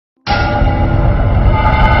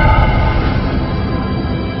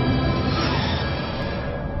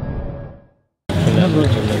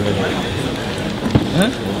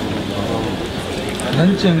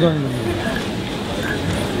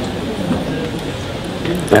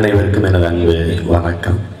அனைவருக்கும் எனது அன்பு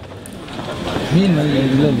வணக்கம். மீன்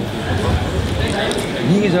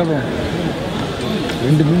நீங்க சாப்பிடுவோம்.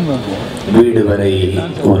 2 மீன் வாங்குவோம். வீடு வரை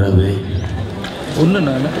உறவு,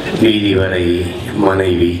 வீதி வரை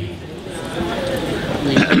மனைவி,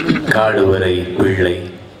 காடு வரை பிள்ளை,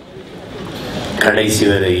 கடைசி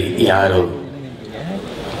வரை யாரோ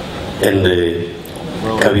என்று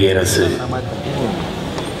கவியரசு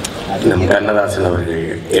நம் கண்ணதாசன் அவர்கள்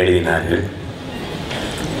எழுதினார்கள்.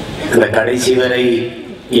 அந்த கடைசி வரை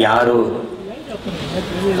யாரோ,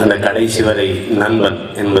 அந்த கடைசி வரை நண்பன்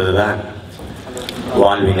என்பதுதான்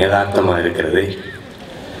வாழ்வின் யதார்த்தமாக இருக்கிறது.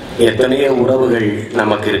 எத்தனையோ உறவுகள்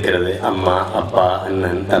நமக்கு இருக்கிறது. அம்மா, அப்பா,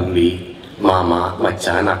 அண்ணன், தம்பி, மாமா,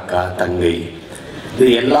 மச்சான், அக்கா, தங்கை.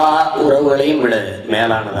 இது எல்லா உறவுகளையும் விட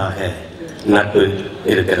மேலானதாக நட்பு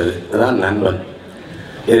இருக்கிறது. அதுதான் நண்பன்.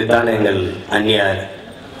 இதுதான் எங்கள் அந்நியார்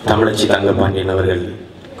தமிழச்சி தங்கபாண்டியன் அவர்கள்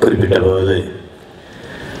குறிப்பிட்ட போது,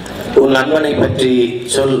 உன் நண்பனை பற்றி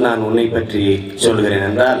சொல், நான் உன்னை பற்றி சொல்கிறேன்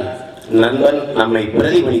என்றால், நண்பன் நம்மை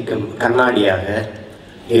பிரதிபலிக்கும் கண்ணாடியாக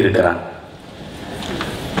இருக்கிறான்.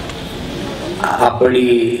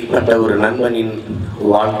 அப்படிப்பட்ட ஒரு நண்பனின்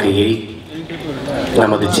வாழ்க்கையை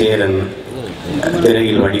நமது சேரன்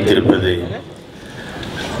திரையில் வடித்திருப்பது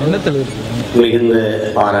மிகுந்த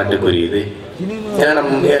பாராட்டுக்குரியது. ஏன்னா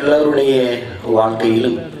நம் எல்லோருடைய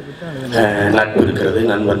வாழ்க்கையிலும் நட்பு இருக்கிறது,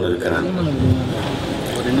 நண்பன் இருக்கிறான்.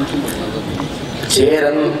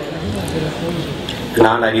 சேரன்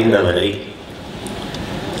நான் அறிந்தவரை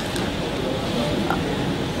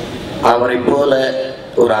அவரை போல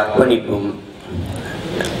ஒரு அர்ப்பணிப்பும்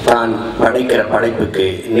தான் படைக்கிற படைப்புக்கு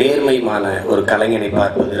நேர்மையான ஒரு கலைஞனை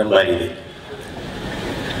பார்ப்பது ரொம்ப அரிது.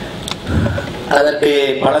 அதற்கு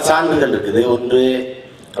பல சான்றுகள் இருக்குது. ஒன்று,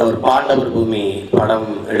 அவர் பாண்டவர் பூமி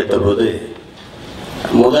படம் எடுத்தபோது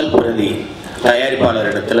முதல் பிரதி தயாரிப்பாளர்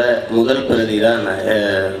இடத்துல முதல் பிரதி தான்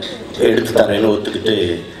எடுத்து தரேன்னு ஒத்துக்கிட்டு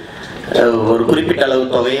ஒரு குறிப்பிட்ட அளவு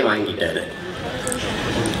தொகையை வாங்கிட்டாரு.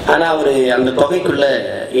 ஆனால் அவர் அந்த தொகைக்குள்ள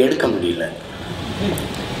எடுக்க முடியல.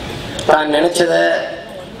 தான் நினைச்சத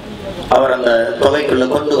அவர் அந்த தொகைக்குள்ள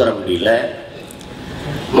கொண்டு வர முடியல.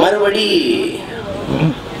 மறுபடி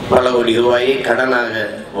பல கோடி ரூபாயை கடனாக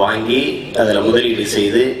வாங்கி அதில் முதலீடு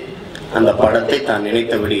செய்து அந்த படத்தை தான்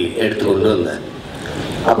நினைத்தபடி எடுத்துக்கொண்டு வந்தார்.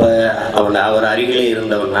 அப்போ அவர் அருகிலே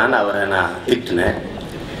இருந்தவன் அவரை நான் திட்டினேன்.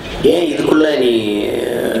 ஏன் இதுக்குள்ள நீ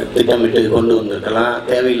திட்டமிட்டு கொண்டு வந்திருக்கலாம்,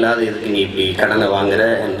 தேவையில்லாத இதுக்கு நீ இப்படி கடனை வாங்குற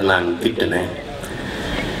என்று நான் திட்டினேன்.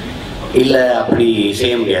 இல்லை, அப்படி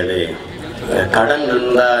செய்ய முடியாது, கடன்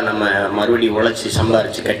இருந்தால் நம்ம மறுபடியும் உழைச்சி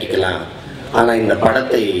சம்பாரித்து கட்டிக்கலாம், ஆனால் இந்த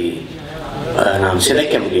படத்தை நாம்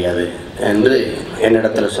சிதைக்க முடியாது என்று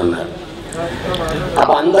என்னிடத்துல சொன்னார்.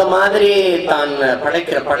 அப்ப அந்த மாதிரி தான்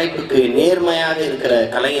படைக்கிற படைப்புக்கு நேர்மையாக இருக்கிற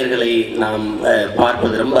கலைஞர்களை நாம்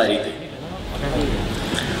பார்ப்பது ரொம்ப அரிது.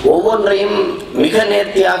 ஒவ்வொன்றையும் மிக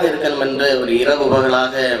நேர்த்தியாக இருக்கணும் என்று ஒரு இரவு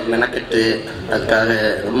பகலாக மெனக்கெட்டு அதுக்காக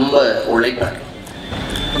ரொம்ப உழைப்பார்.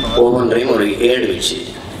 ஒவ்வொன்றையும் ஒரு ஏடு வச்சு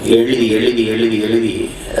எழுதி எழுதி எழுதி எழுதி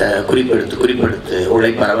குறிப்பெடுத்து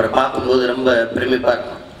உழைப்பார். அவரை பார்க்கும்போது ரொம்ப பெருமைப்பா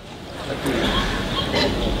இருக்கும்.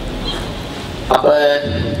 அப்ப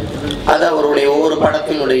அது அவருடைய ஒவ்வொரு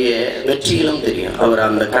படத்தினுடைய வெற்றியிலும் தெரியும். அவர்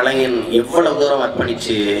அந்த கலைஞன் எவ்வளவு தூரம்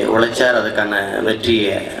அர்ப்பணிச்சு உழைச்சார், அதுக்கான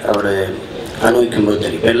வெற்றியை அவர் அனுபவிக்கும் போது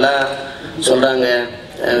தெரியும். இப்போ எல்லாம் சொல்றாங்க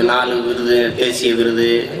 4 விருது, தேசிய விருது,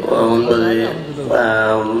 9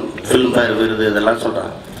 ஃபிலிம்ஃபேர் விருது, இதெல்லாம்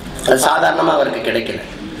சொல்றாங்க. அது சாதாரணமாக அவருக்கு கிடைக்கல.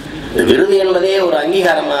 விருது என்பதே ஒரு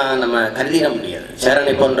அங்கீகாரமா நம்ம கருதிட முடியாது.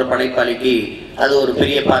 சேரனை போன்ற படைப்பாளிக்கு அது ஒரு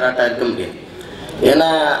பெரிய பாராட்டா இருக்க முடியாது. ஏன்னா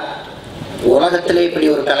உலகத்திலே இப்படி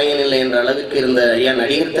ஒரு கலைஞன் இல்லை என்ற அளவுக்கு இருந்த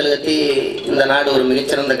நடிகர் திலகத்தை இந்த நாடு ஒரு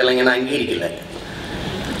மிகச்சிறந்த கலைஞனை அங்கீகரிக்கல.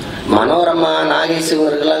 மனோரமா, நாகேஷ்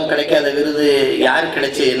இவர்களுக்கெல்லாம் கிடைக்காத விருது யாருக்கு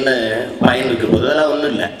கிடைச்சி என்ன பயன் இருக்கு போது? அதெல்லாம்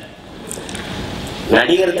ஒன்றும் இல்லை.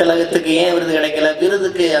 நடிகர் திலகத்துக்கு ஏன் விருது கிடைக்கல?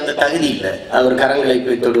 விருதுக்கு அந்த தகுதி இல்லை, அவர் கரங்களை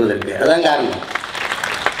போய் தொடுவதற்கு. அதான் காரணம்.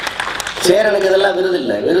 சேரனுக்கு இதெல்லாம் விருது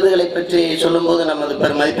இல்லை. விருதுகளை பற்றி சொல்லும் போது நமது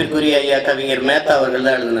பெருமதிப்பிற்குரிய ஐயா கவிஞர் மேத்தா அவர்கள்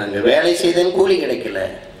தான் எழுதினாங்க, வேலை செய்தேன் கூலி கிடைக்கல,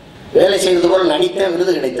 வேலை செய்வது போல நடித்தேன்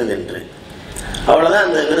விருது கிடைத்தது என்று. அவ்வளவுதான்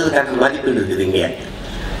அந்த விருதுக்கான மதிப்பீடு இருக்குது. இங்கே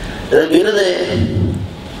விருது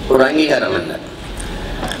ஒரு அங்கீகாரம் இல்லை.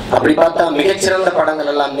 அப்படி பார்த்தா மிகச்சிறந்த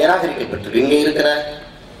படங்கள் எல்லாம் நிராகரிக்கப்பட்டிருக்கு. இங்கே இருக்கிற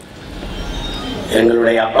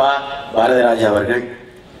எங்களுடைய அப்பா பாரதிராஜா அவர்கள்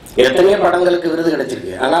எத்தனையோ படங்களுக்கு விருது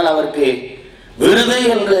கிடைச்சிருக்கு. ஆனால் அவருக்கு விருது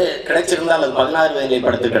என்று கிடைச்சிருந்தால் அது 16 வயதிலே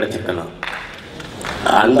படத்துக்கு கிடைச்சிருக்கணும்.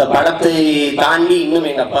 அந்த படத்தை தாண்டி இன்னும்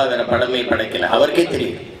எங்க அப்பா வேற படமே படைக்கல. அவருக்கே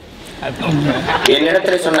தெரியும்.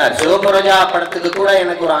 என்னிடத்துல சொன்னார், சிவபுரஜா படத்துக்கு கூட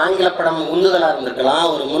எனக்கு ஒரு ஆங்கில படம் உந்துதலா இருந்திருக்கலாம்,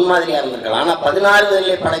 ஒரு முன்மாதிரியா இருந்திருக்கலாம். ஆனா 16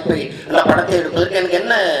 வயதிலே படைப்பை அந்த படத்தை எடுப்பதற்கு எனக்கு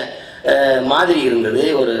என்ன மாதிரி இருந்தது,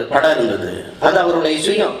 ஒரு படம் இருந்தது. அது அவருடைய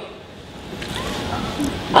சுயம்.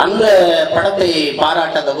 அந்த படத்தை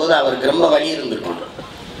பாராட்டாத போது அவருக்கு ரொம்ப வலி இருந்திருக்கும்.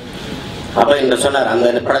 அப்ப என்ன சொன்னார்,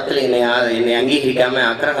 அந்த படத்தில் என்னை அங்கீகரிக்காம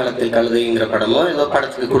அக்ரகாலத்தில் கழுதைங்கிற படமோ ஏதோ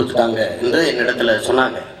படத்துக்கு கொடுத்துட்டாங்க என்று என்னிடத்துல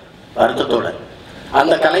சொன்னாங்க வருத்தத்தோட.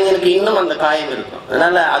 அந்த கலைஞனுக்கு இன்னும் அந்த காயம் இருக்கும்.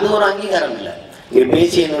 அதனால அது ஒரு அங்கீகாரம் இல்லை. இங்க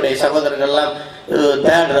பேசி என்னுடைய சகோதரர்கள்லாம்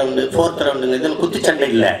 3rd ரவுண்டு 4th ரவுண்டு இதுன்னு குத்துச்சண்டை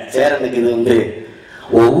இல்லை. சேரனுக்கு இது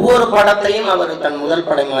ஒவ்வொரு படத்தையும் அவர் தன் முதல்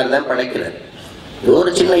படை மாதிரி தான் படைக்கிறார். இது ஒரு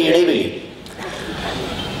சின்ன இடைவெளி.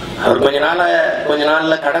 அவர் கொஞ்ச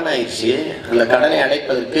நாள்ல கடன் ஆயிடுச்சு. அந்த கடனை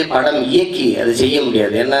அடைப்பதற்கு படம் இயக்கி அது செய்ய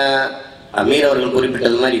முடியாது. ஏன்னா அமீர் அவர்கள்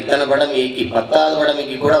குறிப்பிட்டது மாதிரி இத்தனை படம் இயக்கி 10வது படம்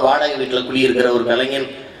இயக்கி கூட வாடகை வீட்டில் குடியிருக்கிற ஒரு கலைஞன்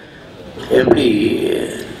எப்படி,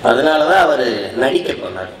 அதனாலதான் அவர் நடிக்க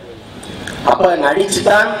போனார். அப்ப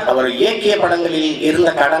நடிச்சுதான் அவர் இயக்கிய படங்களில்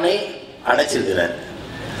இருந்த கடனை அடைச்சிருக்கிறார்.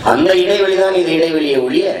 அந்த இடைவெளி தான் இது இடைவெளியை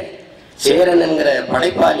ஒழிய சேரன் என்கிற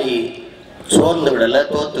படைப்பாளி சோர்ந்து விடல,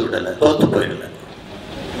 தோத்து போயிடல.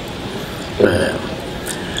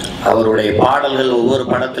 அவருடைய பாடல்கள் ஒவ்வொரு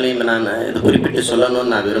படத்திலையும் நான் இது குறிப்பிட்டு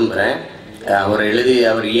சொல்லணும்னு நான் விரும்புகிறேன்.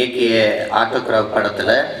 அவர் இயக்கிய ஆட்டோகிராஃப்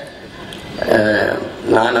படத்தில்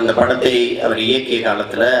நான் அந்த படத்தை அவர் இயக்கிய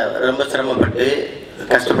காலத்தில் ரொம்ப சிரமப்பட்டு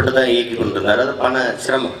கஷ்டப்பட்டு தான் இயக்கி கொண்டிருந்தார். அது பண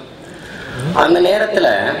சிரமம். அந்த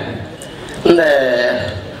நேரத்தில் இந்த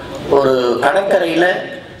ஒரு கடற்கரையில்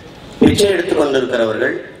பிச்சை எடுத்து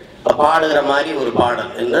கொண்டிருக்கிறவர்கள் பாடுகிற மாதிரி ஒரு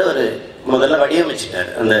பாடல் என்று ஒரு முதல்ல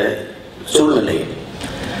வடிவமைச்சிட்டார் அந்த சூழ்நிலையை.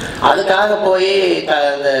 அதுக்காக போய்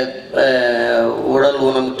அந்த உடல்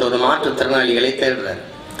ஊனமுற்றோர் மாற்றுத்திறனாளிகளை தேடுறார்.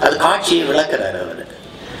 அது காட்சியை விளக்குறாரு. அவர்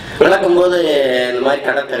விளக்கும்போது இந்த மாதிரி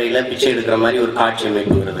கடற்கரையில் பிச்சை எடுக்கிற மாதிரி ஒரு காட்சி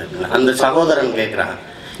அமைப்பு வருது. அந்த சகோதரன் கேட்குறான்,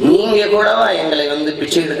 நீங்க கூடவா எங்களை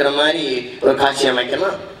பிச்சை எடுக்கிற மாதிரி ஒரு காட்சி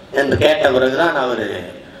அமைக்கணும் என்று கேட்ட பிறகுதான் அவர்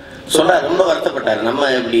சொல்றார், ரொம்ப வருத்தப்பட்டார்,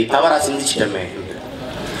 நம்ம இப்படி தவறா சிந்திச்சிட்டோமே.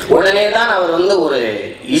 உடனே தான் அவர் ஒரு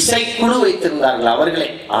இசைக்குழு வைத்திருந்தார்கள் அவர்களே.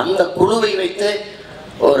 அந்த குழுவை வைத்து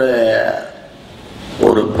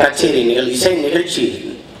ஒரு கச்சேரி இசை நிகழ்ச்சி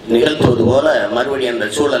நிகழ்த்துவது போல மறுபடியும் அந்த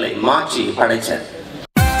சூழலை மாற்றி படைச்சார்.